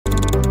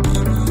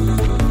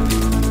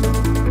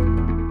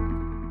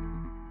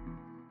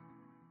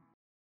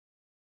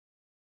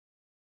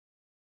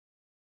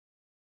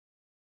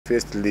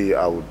Firstly,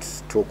 I would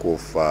talk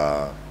of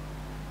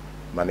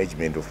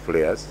management of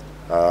players.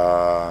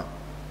 Yeah,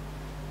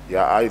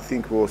 I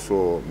think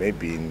also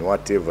maybe in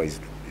whatever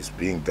is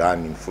being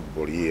done in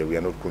football here, we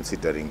are not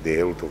considering the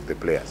health of the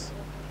players.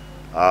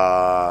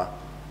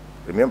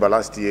 Remember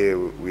last year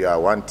we are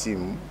one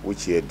team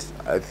which had,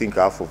 I think,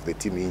 half of the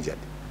team injured,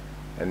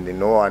 and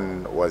no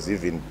one was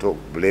even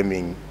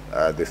blaming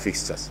the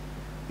fixtures.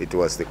 It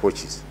was the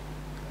coaches,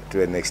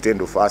 to an extent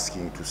of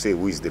asking to say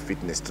who is the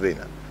fitness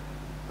trainer.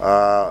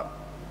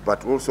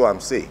 But also I'm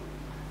saying,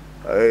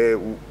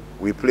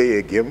 we play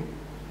a game,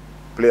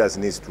 players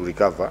need to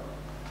recover.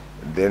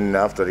 Then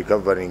after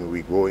recovering,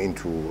 we go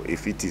into,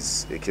 if it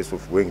is a case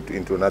of going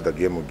into another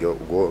game, we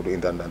go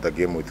into another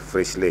game with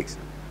fresh legs.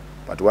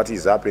 But what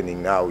is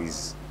happening now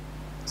is,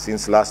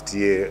 since last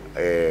year,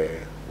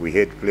 we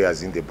had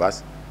players in the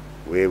bus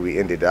where we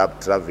ended up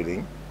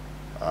traveling,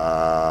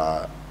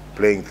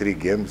 playing 3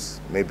 games,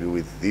 maybe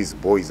with these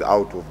boys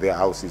out of their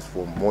houses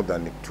for more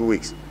than 2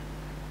 weeks.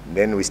 And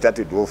then we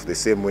started off the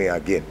same way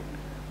again,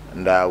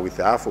 and with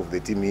half of the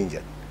team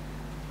injured.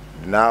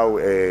 Now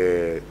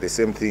the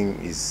same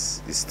thing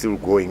is still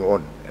going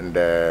on, and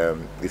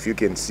if you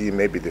can see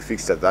maybe the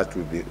fixture that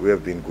we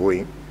have been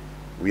going,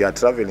 we are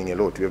traveling a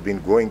lot. We have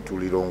been going to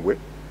Lilongwe,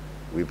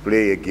 we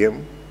play a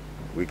game,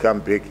 we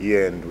come back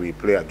here and we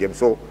play a game.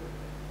 So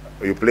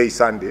you play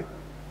Sunday,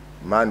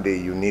 Monday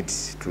you need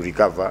to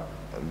recover,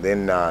 and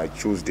then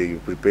Tuesday you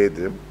prepare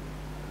them,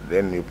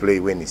 then you play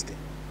Wednesday.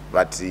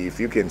 But if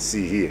you can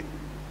see here,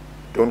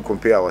 don't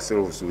compare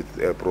ourselves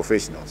with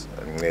professionals,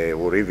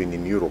 or even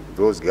in Europe.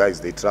 Those guys,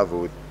 they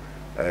travel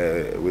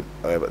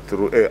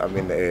through air,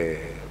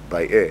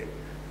 by air,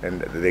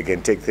 and they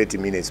can take 30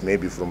 minutes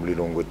maybe from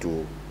Lilongwe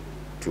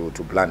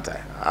to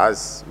Blantyre.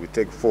 As we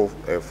take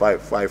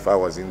 5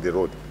 hours in the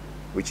road,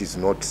 which is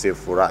not safe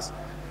for us.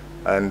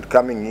 And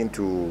coming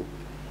into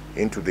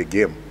the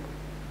game,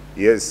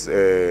 yes,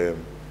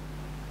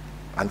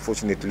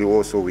 unfortunately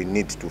also we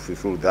need to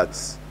fulfill that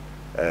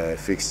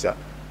fixture.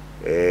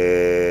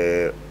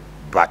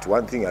 But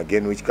one thing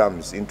again which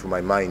comes into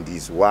my mind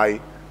is,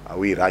 why are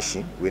we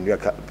rushing when we are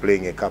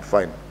playing a cup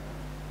final?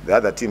 The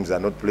other teams are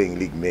not playing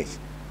league match.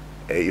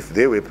 If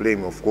they were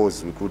playing, of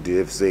course, we could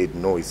have said,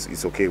 no,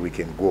 it's okay, we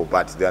can go.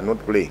 But they are not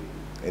playing,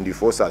 and you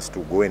force us to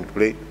go and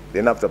play.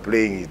 Then after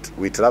playing it,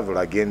 we travel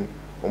again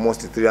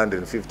almost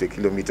 350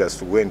 kilometers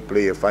to go and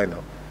play a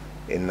final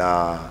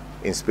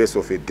in space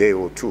of a day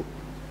or 2,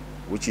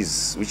 which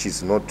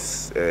is not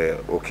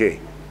okay.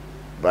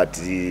 But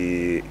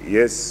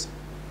yes,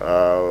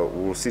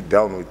 we'll sit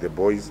down with the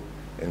boys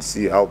and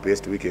see how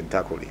best we can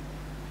tackle it.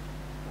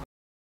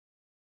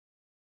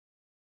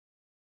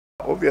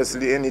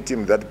 Obviously, any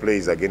team that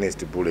plays against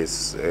the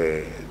Bullets,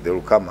 they will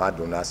come hard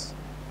on us.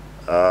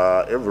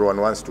 Everyone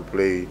wants to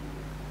play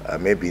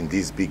maybe in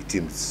these big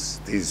teams,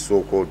 these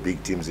so-called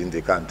big teams in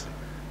the country.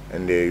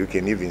 And you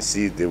can even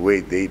see the way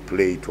they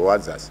play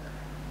towards us.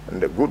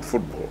 And the good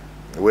football,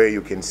 where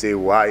you can say,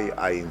 why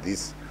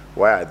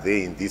are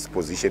they in this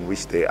position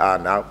which they are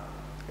now?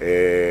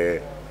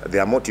 They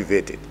are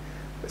motivated.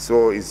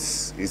 So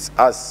it's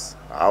us,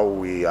 how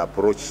we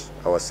approach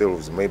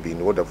ourselves, maybe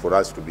in order for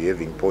us to be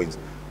having points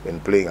when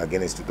playing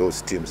against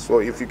those teams. So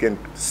if you can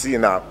see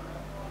now,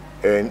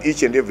 in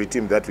each and every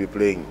team that we're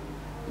playing,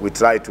 we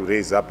try to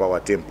raise up our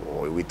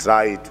tempo. We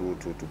try to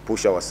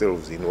push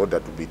ourselves in order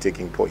to be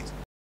taking points.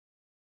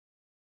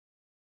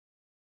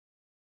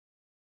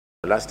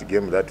 The last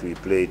game that we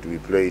played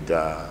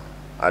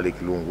Alec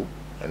Lungu,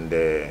 and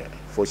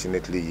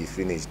fortunately he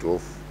finished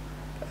off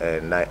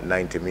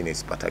 90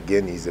 minutes. But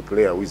again, he's a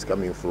player who is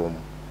coming from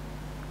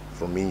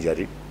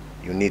injury.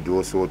 You need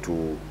also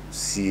to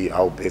see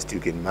how best you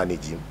can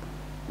manage him.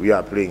 We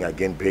are playing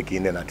again back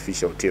in an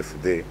artificial turf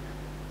there.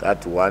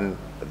 That's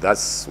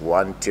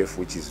one turf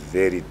which is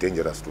very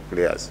dangerous to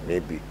players,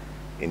 maybe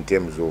in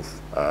terms of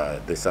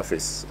the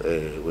surface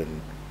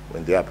when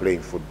they are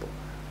playing football.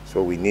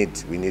 So we need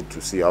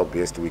to see how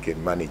best we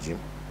can manage him.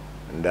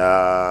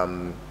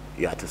 And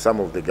yeah, to some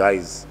of the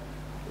guys,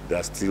 they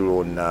are still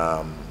on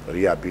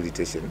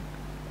rehabilitation.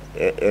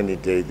 Any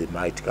day they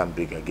might come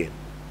back again.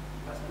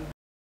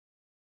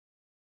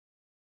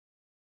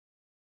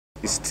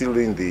 It's still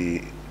in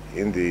the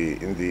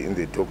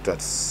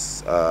doctor's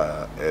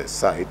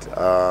side.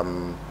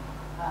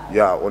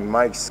 Yeah, on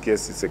Mike's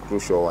case, it's a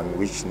crucial one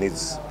which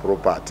needs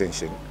proper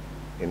attention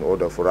in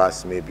order for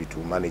us maybe to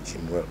manage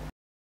him well.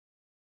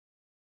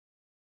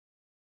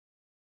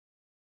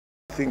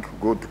 I think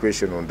good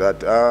question on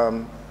that.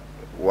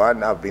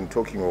 One, I've been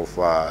talking of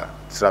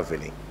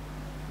traveling.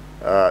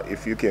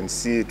 If you can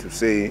see, to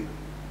say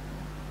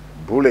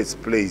Bullets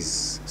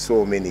plays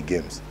so many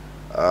games.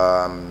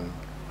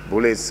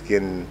 Bullets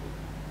can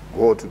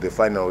go to the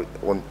final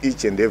on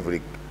each and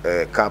every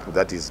cup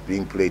that is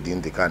being played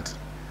in the country.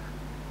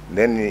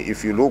 Then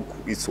if you look,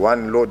 it's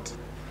one load,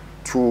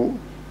 2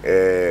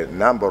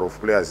 number of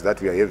players that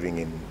we are having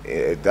in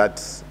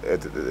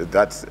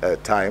that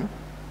time,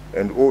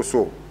 and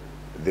also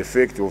the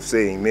fact of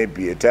saying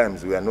maybe at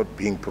times we are not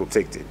being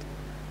protected.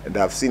 And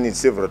I've seen it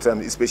several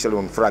times, especially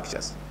on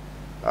fractures.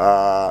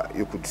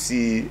 you could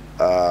see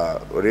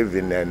or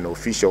even an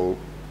official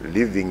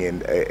leaving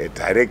in a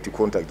direct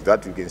contact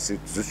that you can see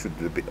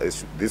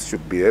this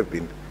should have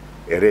been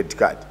a red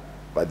card,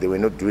 but they were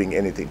not doing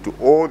anything. To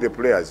all the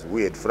players who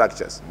had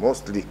fractures,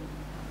 mostly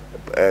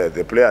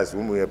the players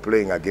whom we were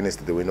playing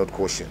against, they were not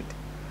cautioned.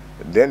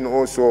 Then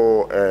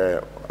also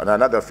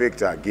another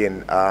factor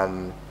again,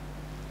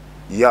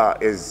 yeah,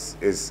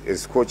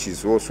 as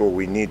coaches also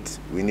we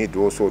need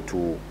also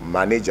to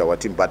manage our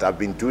team, but I've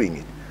been doing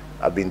it.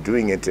 I've been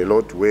doing it a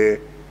lot where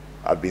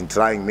I've been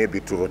trying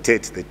maybe to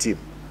rotate the team.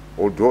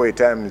 Although at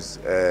times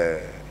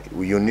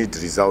you need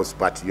results,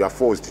 but you are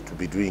forced to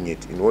be doing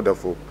it in order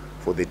for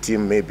the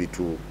team maybe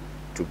to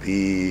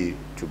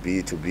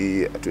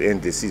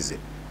end the season.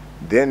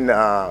 Then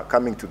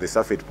coming to the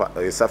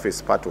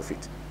surface part of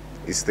it,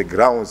 it's the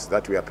grounds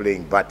that we are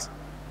playing, but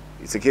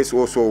it's a case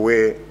also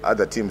where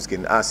other teams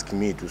can ask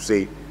me to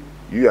say,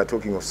 you are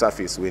talking of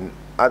surface when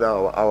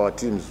our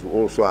teams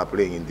also are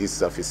playing in these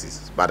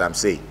surfaces. But I'm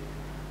saying,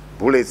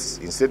 Bullets,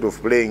 instead of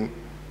playing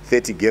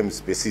 30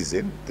 games per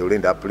season, they will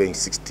end up playing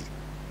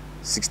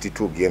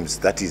 62 games.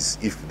 That is,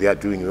 if they are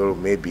doing well,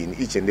 maybe in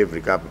each and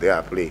every cup they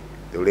are playing,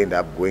 they will end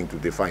up going to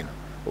the final.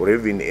 Or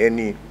even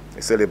any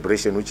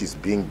celebration which is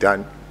being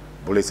done,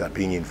 Bullets are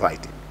being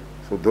invited.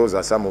 So those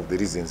are some of the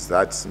reasons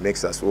that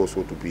makes us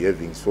also to be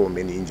having so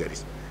many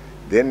injuries.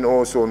 Then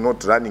also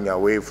not running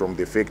away from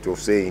the fact of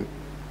saying,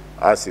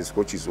 us as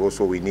coaches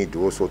also, we need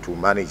also to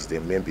manage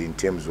them maybe in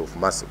terms of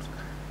muscles.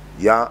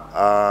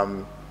 Yeah,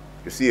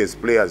 you see as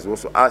players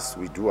also, us,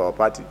 we do our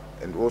part,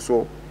 and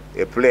also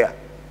a player,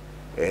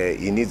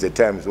 he needs at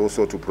times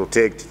also to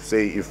protect,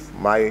 say if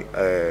my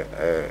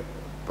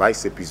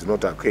bicep is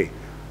not okay,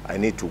 I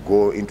need to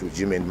go into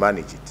gym and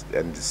manage it,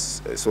 and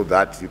so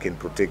that you can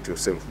protect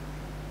yourself.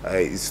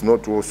 It's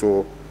not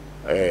also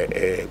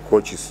a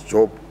coach's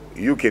job.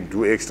 You can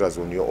do extras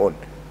on your own.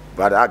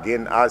 But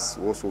again, us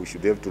also, we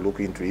should have to look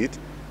into it.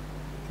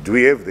 Do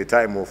we have the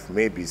time of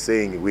maybe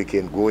saying we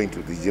can go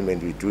into the gym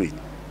and we do it?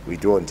 We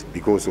don't,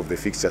 because of the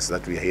fixtures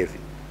that we are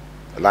having.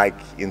 Like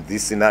in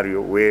this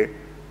scenario where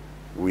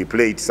we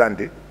played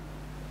Sunday,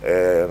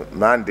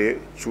 Monday,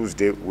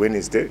 Tuesday,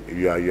 Wednesday,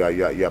 you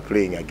are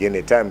playing again.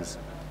 At times,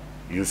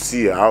 you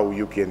see how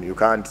you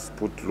can't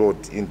put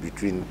load in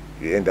between.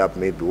 You end up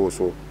maybe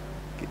also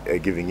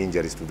giving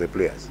injuries to the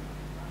players.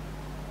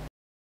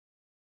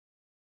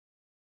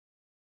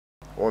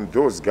 On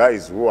those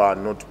guys who are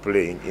not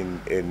playing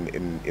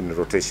in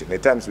rotation,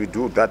 at times we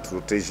do that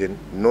rotation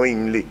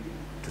knowingly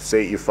to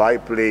say, if I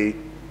play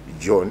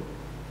John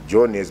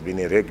has been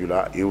a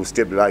regular, he will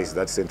stabilize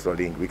that central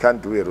link. We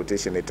can't do a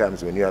rotation at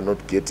times when you are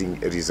not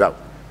getting a result.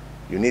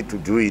 You need to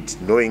do it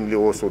knowingly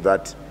also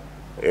that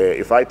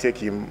if I take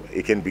him,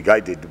 he can be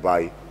guided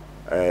by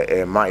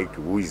Mike,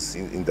 who is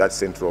in that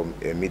central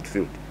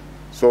midfield.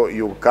 So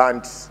you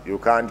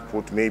can't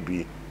put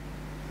maybe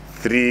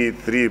three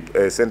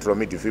central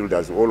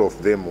midfielders, all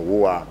of them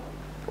who are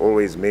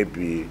always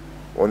maybe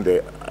on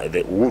the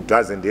who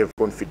doesn't have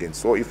confidence.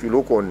 So if you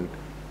look on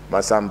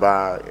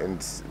Masamba and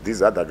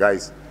these other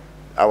guys,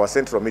 our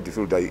central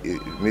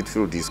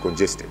midfield is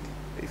congested.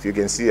 If you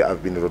can see,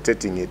 I've been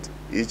rotating it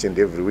each and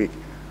every week,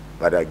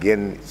 but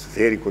again, it's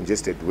very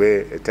congested,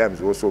 where at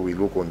times also we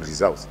look on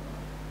results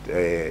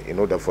in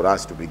order for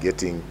us to be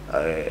getting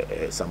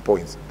some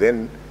points.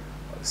 Then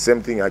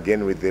same thing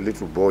again with the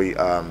little boy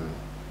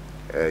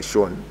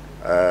Sean.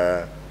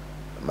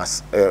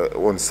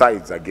 On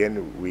sides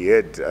again, we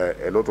had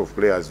a lot of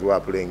players who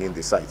are playing in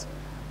the sides,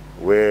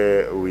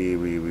 where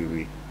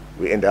we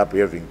end up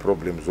having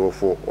problems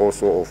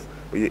also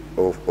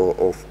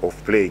of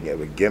playing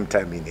a game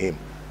time in him.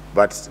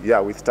 But yeah,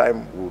 with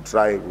time we'll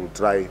try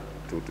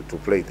to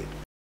play them.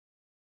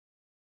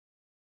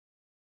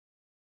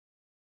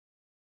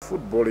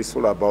 Football is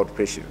all about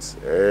patience.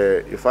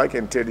 If I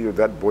can tell you,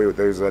 that boy,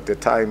 there was at a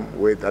time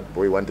where that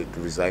boy wanted to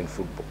resign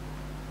football.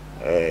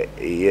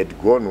 He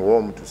had gone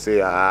home to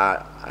say,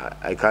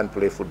 I can't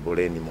play football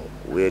anymore.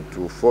 We had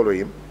to follow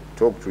him,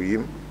 talk to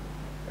him,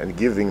 and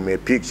give him a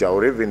picture.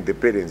 Or even the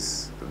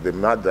parents, the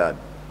mother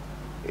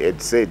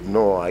had said,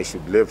 no, I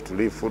should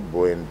leave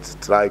football and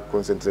try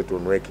concentrate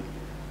on working.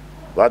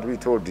 But we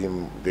told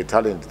him the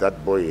talent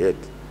that boy had.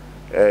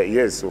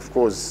 Yes, of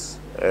course,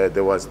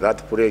 there was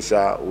that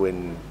pressure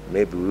when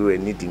maybe we were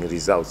needing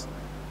results.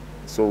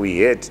 So we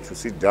had to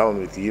sit down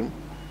with him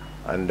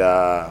and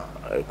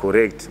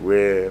correct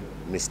where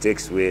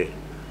mistakes were.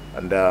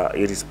 And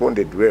he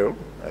responded well.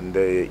 And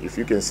if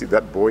you can see,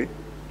 that boy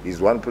is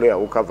one player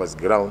who covers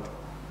ground,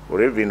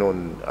 or even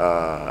on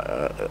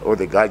all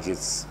the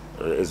gadgets.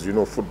 As you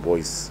know, football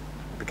is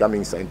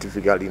becoming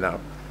scientifically now.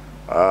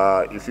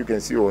 If you can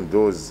see on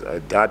those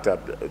data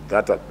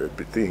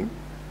thing,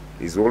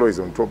 he's always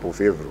on top of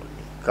everyone.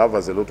 He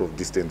covers a lot of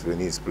distance when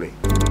he's playing.